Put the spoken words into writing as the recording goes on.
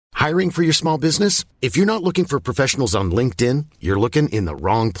Hiring for your small business? If you're not looking for professionals on LinkedIn, you're looking in the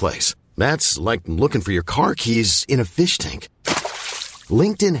wrong place. That's like looking for your car keys in a fish tank.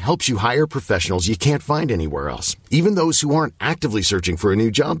 LinkedIn helps you hire professionals you can't find anywhere else, even those who aren't actively searching for a new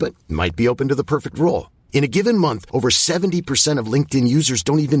job but might be open to the perfect role. In a given month, over 70% of LinkedIn users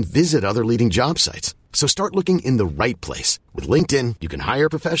don't even visit other leading job sites. So start looking in the right place. With LinkedIn, you can hire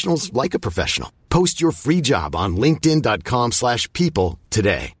professionals like a professional. Post your free job on linkedin.com/people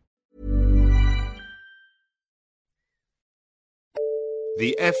today.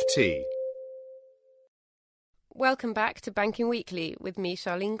 The FT. Welcome back to Banking Weekly with me,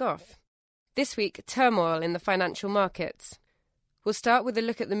 Charlene Goff. This week, turmoil in the financial markets. We'll start with a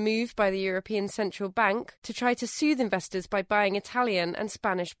look at the move by the European Central Bank to try to soothe investors by buying Italian and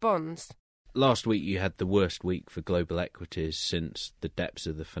Spanish bonds. Last week you had the worst week for global equities since the depths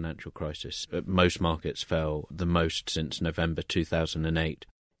of the financial crisis. Most markets fell the most since November 2008.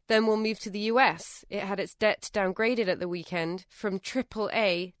 Then we'll move to the US. It had its debt downgraded at the weekend from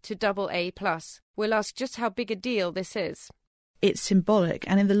AAA to AA+. We'll ask just how big a deal this is. It's symbolic,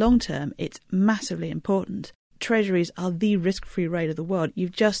 and in the long term, it's massively important. Treasuries are the risk-free rate of the world.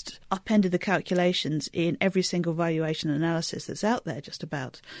 You've just upended the calculations in every single valuation analysis that's out there, just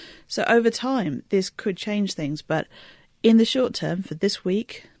about. So over time, this could change things, but in the short term, for this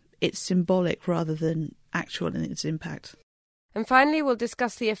week, it's symbolic rather than actual in its impact. And finally, we'll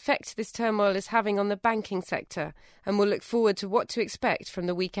discuss the effect this turmoil is having on the banking sector, and we'll look forward to what to expect from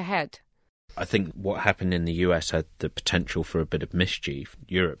the week ahead. I think what happened in the US had the potential for a bit of mischief.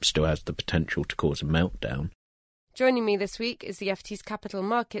 Europe still has the potential to cause a meltdown. Joining me this week is the FT's Capital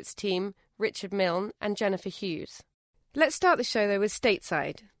Markets team, Richard Milne and Jennifer Hughes. Let's start the show, though, with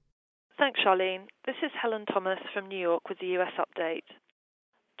stateside. Thanks, Charlene. This is Helen Thomas from New York with the US update.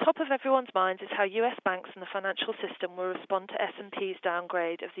 Top of everyone's minds is how US banks and the financial system will respond to S&P's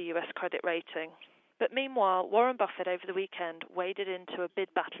downgrade of the US credit rating. But meanwhile, Warren Buffett over the weekend waded into a bid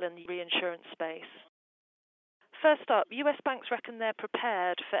battle in the reinsurance space. First up, US banks reckon they're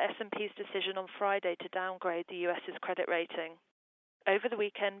prepared for S&P's decision on Friday to downgrade the US's credit rating. Over the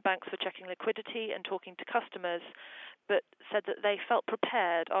weekend, banks were checking liquidity and talking to customers, but said that they felt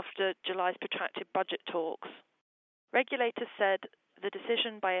prepared after July's protracted budget talks. Regulators said the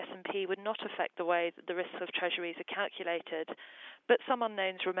decision by S&P would not affect the way that the risks of treasuries are calculated, but some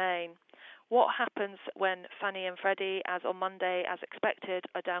unknowns remain. What happens when Fannie and Freddie, as on Monday, as expected,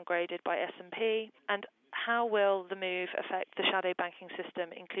 are downgraded by S&P? And how will the move affect the shadow banking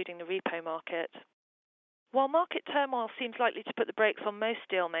system, including the repo market? While market turmoil seems likely to put the brakes on most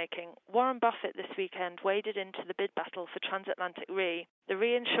deal-making, Warren Buffett this weekend waded into the bid battle for Transatlantic Re, the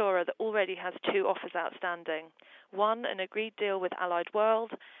reinsurer that already has two offers outstanding. One, an agreed deal with Allied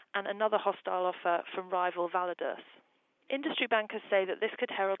World, and another hostile offer from rival Validus. Industry bankers say that this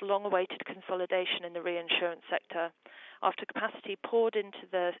could herald long-awaited consolidation in the reinsurance sector, after capacity poured into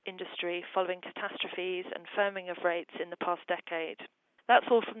the industry following catastrophes and firming of rates in the past decade. That's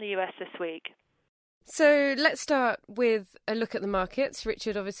all from the US this week. So let's start with a look at the markets.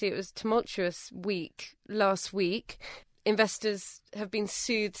 Richard, obviously it was a tumultuous week last week. Investors have been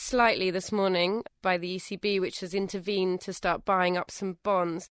soothed slightly this morning by the ECB, which has intervened to start buying up some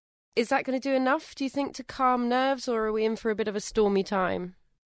bonds. Is that going to do enough, do you think, to calm nerves, or are we in for a bit of a stormy time?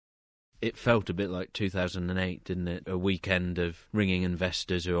 It felt a bit like 2008, didn't it? A weekend of ringing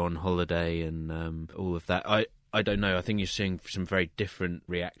investors who are on holiday and all of that. I don't know. I think you're seeing some very different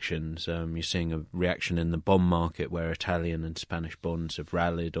reactions. You're seeing a reaction in the bond market where Italian and Spanish bonds have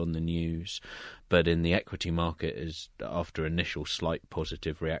rallied on the news. But in the equity market, after initial slight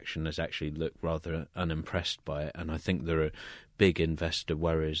positive reaction, has actually looked rather unimpressed by it. And I think there are big investor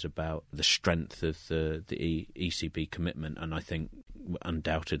worries about the strength of the ECB commitment. And I think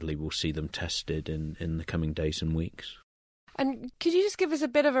undoubtedly we'll see them tested in the coming days and weeks. And could you just give us a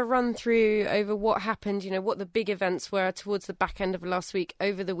bit of a run through over what happened, what the big events were towards the back end of last week,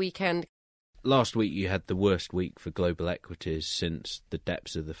 over the weekend? Last week you had the worst week for global equities since the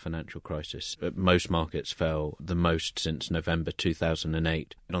depths of the financial crisis. Most markets fell the most since November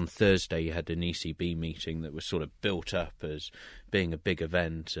 2008. And on Thursday you had an ECB meeting that was sort of built up as being a big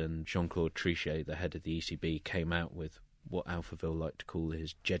event, and Jean-Claude Trichet, the head of the ECB, came out with what Alphaville like to call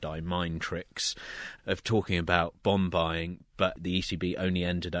his Jedi mind tricks of talking about bond buying, but the ECB only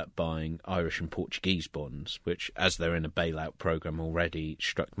ended up buying Irish and Portuguese bonds, which, as they're in a bailout programme already,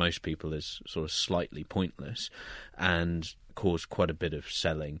 struck most people as sort of slightly pointless. And caused quite a bit of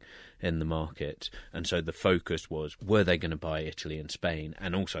selling in the market. And so the focus was, were they going to buy Italy and Spain?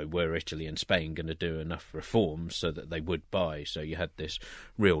 And also, were Italy and Spain going to do enough reforms so that they would buy? So you had this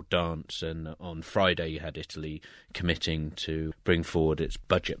real dance. And on Friday, you had Italy committing to bring forward its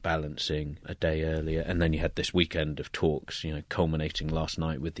budget balancing a day earlier. And then you had this weekend of talks, culminating last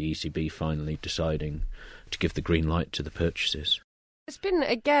night with the ECB finally deciding to give the green light to the purchases. It's been,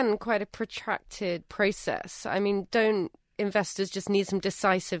 again, quite a protracted process. I mean, don't investors just need some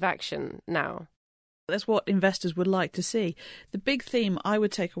decisive action now? That's what investors would like to see. The big theme I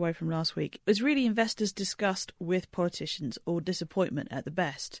would take away from last week was really investors' disgust with politicians, or disappointment at the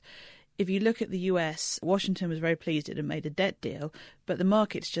best. If you look at the US, Washington was very pleased it had made a debt deal, but the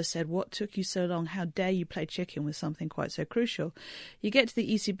markets just said, what took you so long? How dare you play chicken with something quite so crucial? You get to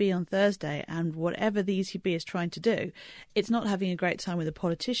the ECB on Thursday, and whatever the ECB is trying to do, it's not having a great time with the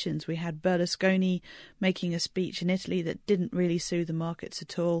politicians. We had Berlusconi making a speech in Italy that didn't really soothe the markets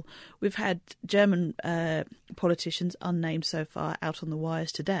at all. We've had German politicians, unnamed so far, out on the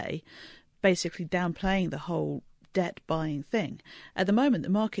wires today, basically downplaying the whole debt buying thing. At the moment, the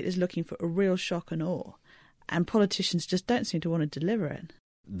market is looking for a real shock and awe, and politicians just don't seem to want to deliver it.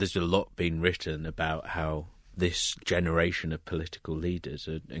 There's a lot being written about how this generation of political leaders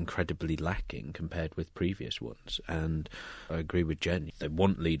are incredibly lacking compared with previous ones, and I agree with Jen. They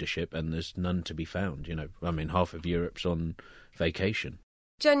want leadership and there's none to be found. Half of Europe's on vacation.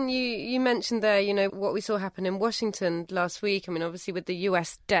 Jen, you mentioned there, what we saw happen in Washington last week. Obviously with the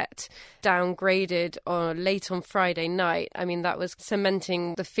US debt downgraded late on Friday night, that was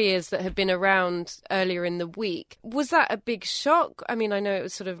cementing the fears that had been around earlier in the week. Was that a big shock? I know it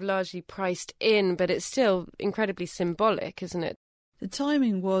was sort of largely priced in, but it's still incredibly symbolic, isn't it? The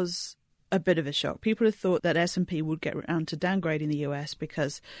timing was a bit of a shock. People had thought that S&P would get around to downgrading the US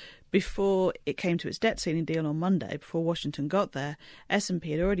because before it came to its debt ceiling deal on Monday, before Washington got there,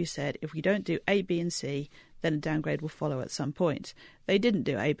 S&P had already said if we don't do A, B and C, then a downgrade will follow at some point. They didn't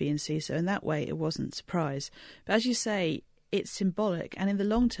do A, B and C, so in that way it wasn't a surprise. But as you say, it's symbolic, and in the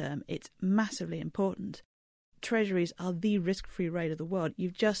long term it's massively important. Treasuries are the risk-free rate of the world.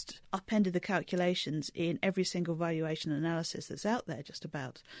 You've just upended the calculations in every single valuation analysis that's out there, just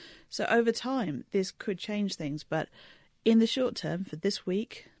about. So over time, this could change things. But in the short term, for this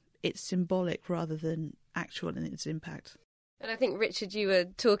week, it's symbolic rather than actual in its impact. And I think, Richard, you were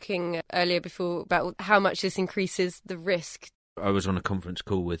talking earlier before about how much this increases the risk. I was on a conference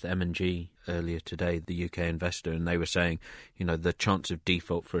call with M&G earlier today, the UK investor, and they were saying, the chance of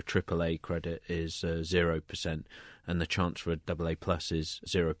default for a AAA credit is 0%, and the chance for a AA plus is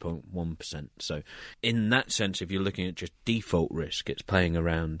 0.1%. So in that sense, if you're looking at just default risk, it's playing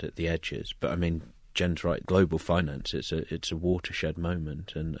around at the edges. But Jen's right, global finance, it's a watershed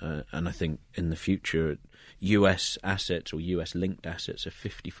moment, and I think in the future, US assets or US linked assets are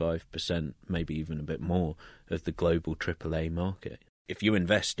 55%, maybe even a bit more, of the global AAA market. If you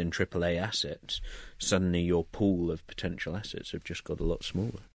invest in AAA assets, suddenly your pool of potential assets have just got a lot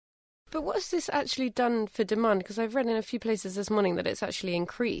smaller. But what's this actually done for demand? Because I've read in a few places this morning that it's actually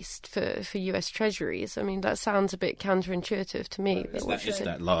increased for US Treasuries. That sounds a bit counterintuitive to me. It's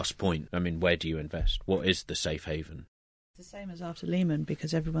that last point. Where do you invest? What is the safe haven? It's the same as after Lehman,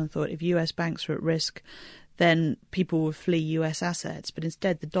 because everyone thought if US banks were at risk, then people would flee US assets. But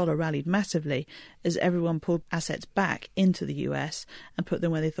instead, the dollar rallied massively as everyone pulled assets back into the US and put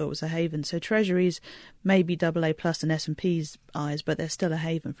them where they thought was a haven. So Treasuries may be AA plus in S&P's eyes, but they're still a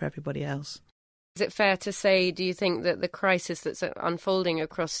haven for everybody else. Is it fair to say, do you think that the crisis that's unfolding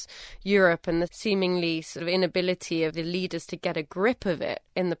across Europe and the seemingly sort of inability of the leaders to get a grip of it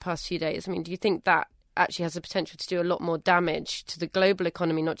in the past few days, do you think that actually has the potential to do a lot more damage to the global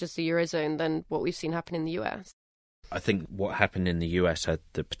economy, not just the Eurozone, than what we've seen happen in the US? I think what happened in the US had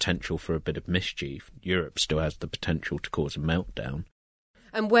the potential for a bit of mischief. Europe still has the potential to cause a meltdown.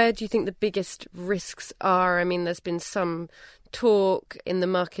 And where do you think the biggest risks are? There's been some talk in the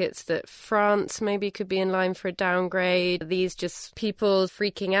markets that France maybe could be in line for a downgrade. Are these just people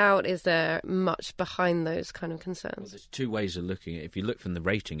freaking out? Is there much behind those kind of concerns? Well, there's two ways of looking at it. If you look from the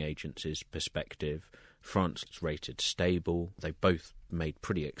rating agencies' perspective, France is rated stable. They both made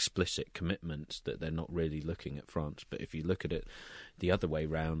pretty explicit commitments that they're not really looking at France. But if you look at it the other way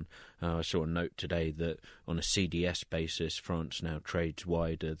round, I saw a note today that on a CDS basis, France now trades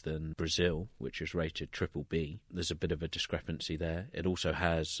wider than Brazil, which is rated BBB. There's a bit of a discrepancy there. It also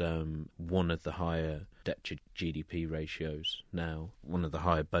has one of the higher debt to GDP ratios now, one of the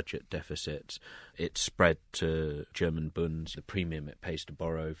higher budget deficits. It's spread to German bonds. The premium it pays to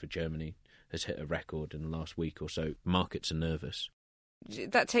borrow for Germany has hit a record in the last week or so. Markets are nervous.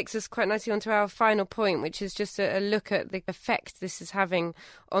 that takes us quite nicely onto our final point, which is just a look at the effect this is having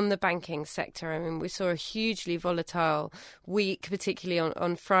on the banking sector. I mean, we saw a hugely volatile week, particularly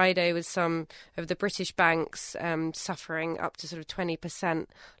on Friday, with some of the British banks suffering up to sort of 20%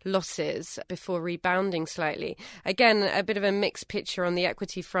 losses before rebounding slightly. Again, a bit of a mixed picture on the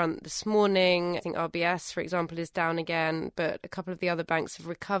equity front this morning. I think RBS, for example, is down again, but a couple of the other banks have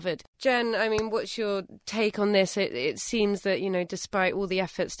recovered. Jen, I mean, what's your take on this? It seems that, despite all the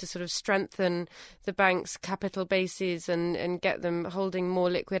efforts to sort of strengthen the bank's capital bases and get them holding more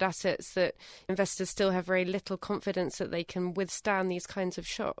liquid assets, that investors still have very little confidence that they can withstand these kinds of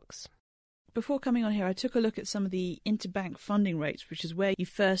shocks. Before coming on here, I took a look at some of the interbank funding rates, which is where you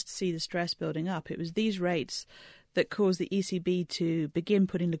first see the stress building up. It was these rates that caused the ECB to begin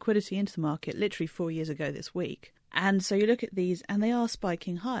putting liquidity into the market literally 4 years ago this week. And so you look at these and they are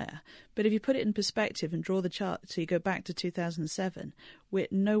spiking higher. But if you put it in perspective and draw the chart, so you go back to 2007, we're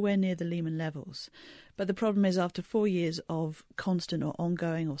nowhere near the Lehman levels. But the problem is, after 4 years of constant or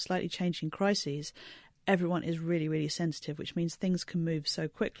ongoing or slightly changing crises, everyone is really, really sensitive, which means things can move so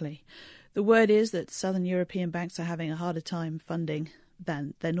quickly. The word is that Southern European banks are having a harder time funding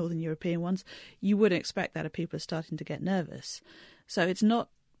than their Northern European ones. You wouldn't expect that if people are starting to get nervous. So it's not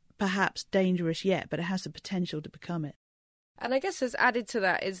perhaps dangerous yet, but it has the potential to become it. And I guess as added to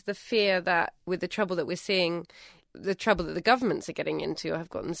that is the fear that with the trouble that we're seeing, the trouble that the governments are getting into or have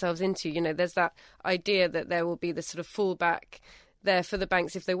gotten themselves into, there's that idea that there will be this sort of fallback there for the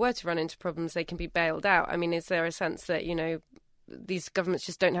banks. If they were to run into problems, they can be bailed out. I mean, is there a sense that, these governments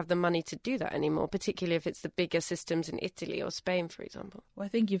just don't have the money to do that anymore, particularly if it's the bigger systems in Italy or Spain, for example? Well, I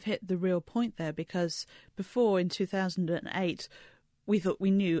think you've hit the real point there, because before, in 2008, we thought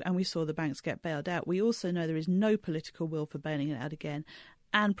we knew and we saw the banks get bailed out. We also know there is no political will for bailing it out again.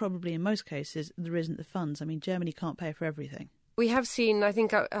 And probably in most cases, there isn't the funds. I mean, Germany can't pay for everything. We have seen, I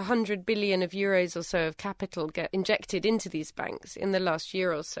think, 100 billion of euros or so of capital get injected into these banks in the last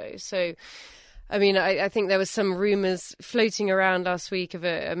year or so. So, I mean, I think there was some rumours floating around last week of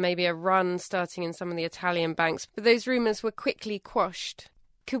maybe a run starting in some of the Italian banks. But those rumours were quickly quashed.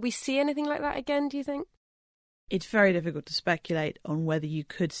 Could we see anything like that again, do you think? It's very difficult to speculate on whether you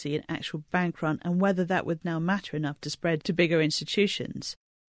could see an actual bank run and whether that would now matter enough to spread to bigger institutions.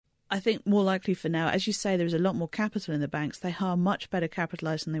 I think more likely for now, as you say, there is a lot more capital in the banks. They are much better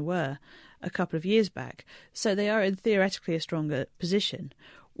capitalised than they were a couple of years back. So they are in theoretically a stronger position.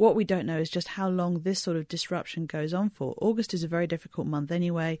 What we don't know is just how long this sort of disruption goes on for. August is a very difficult month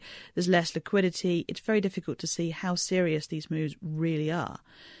anyway. There's less liquidity. It's very difficult to see how serious these moves really are.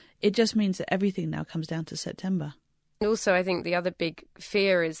 It just means that everything now comes down to September. Also, I think the other big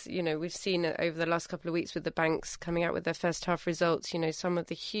fear is, we've seen it over the last couple of weeks with the banks coming out with their first half results, some of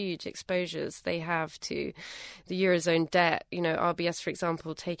the huge exposures they have to the Eurozone debt. RBS, for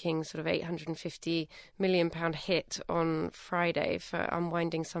example, taking sort of £850 million hit on Friday for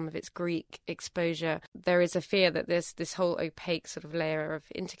unwinding some of its Greek exposure. There is a fear that there's this whole opaque sort of layer of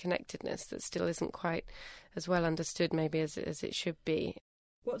interconnectedness that still isn't quite as well understood maybe as it should be.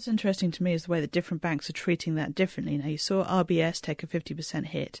 What's interesting to me is the way that different banks are treating that differently. Now, you saw RBS take a 50%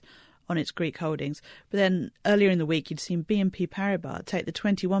 hit on its Greek holdings, but then earlier in the week you'd seen BNP Paribas take the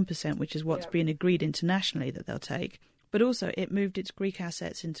 21%, which is what's been agreed internationally that they'll take. But also it moved its Greek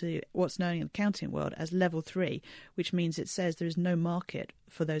assets into what's known in the accounting world as level 3, which means it says there is no market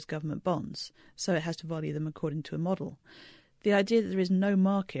for those government bonds, so it has to value them according to a model. The idea that there is no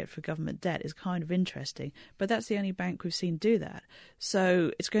market for government debt is kind of interesting, but that's the only bank we've seen do that.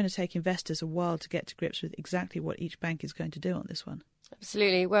 So it's going to take investors a while to get to grips with exactly what each bank is going to do on this one.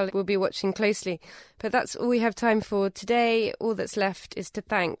 Absolutely. Well, we'll be watching closely. But that's all we have time for today. All that's left is to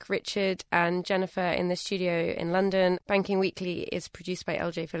thank Richard and Jennifer in the studio in London. Banking Weekly is produced by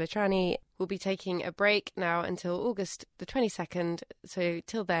LJ Filitrani. We'll be taking a break now until August the 22nd. So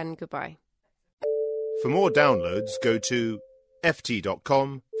till then, goodbye. For more downloads, go to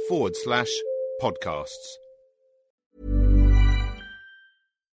ft.com/podcasts.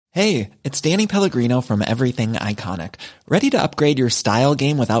 Hey, it's Danny Pellegrino from Everything Iconic. Ready to upgrade your style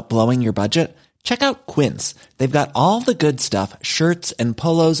game without blowing your budget? Check out Quince. They've got all the good stuff, shirts and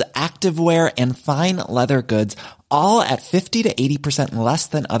polos, activewear, and fine leather goods, all at 50 to 80% less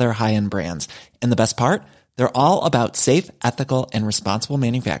than other high-end brands. And the best part? They're all about safe, ethical, and responsible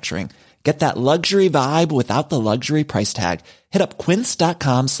manufacturing. Get that luxury vibe without the luxury price tag. Hit up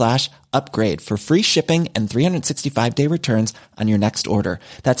quince.com/upgrade for free shipping and 365-day returns on your next order.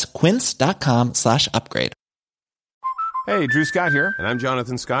 That's quince.com/upgrade. Hey, Drew Scott here, and I'm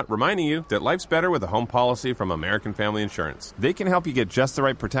Jonathan Scott, reminding you that life's better with a home policy from American Family Insurance. They can help you get just the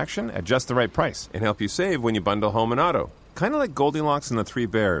right protection at just the right price and help you save when you bundle home and auto. Kind of like Goldilocks and the Three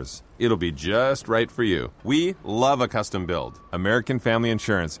Bears. It'll be just right for you. We love a custom build. American Family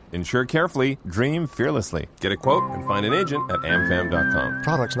Insurance. Insure carefully, dream fearlessly. Get a quote and find an agent at amfam.com.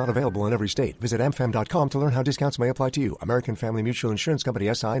 Products not available in every state. Visit amfam.com to learn how discounts may apply to you. American Family Mutual Insurance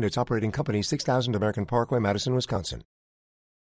Company, SI, and its operating company, 6000 American Parkway, Madison, Wisconsin.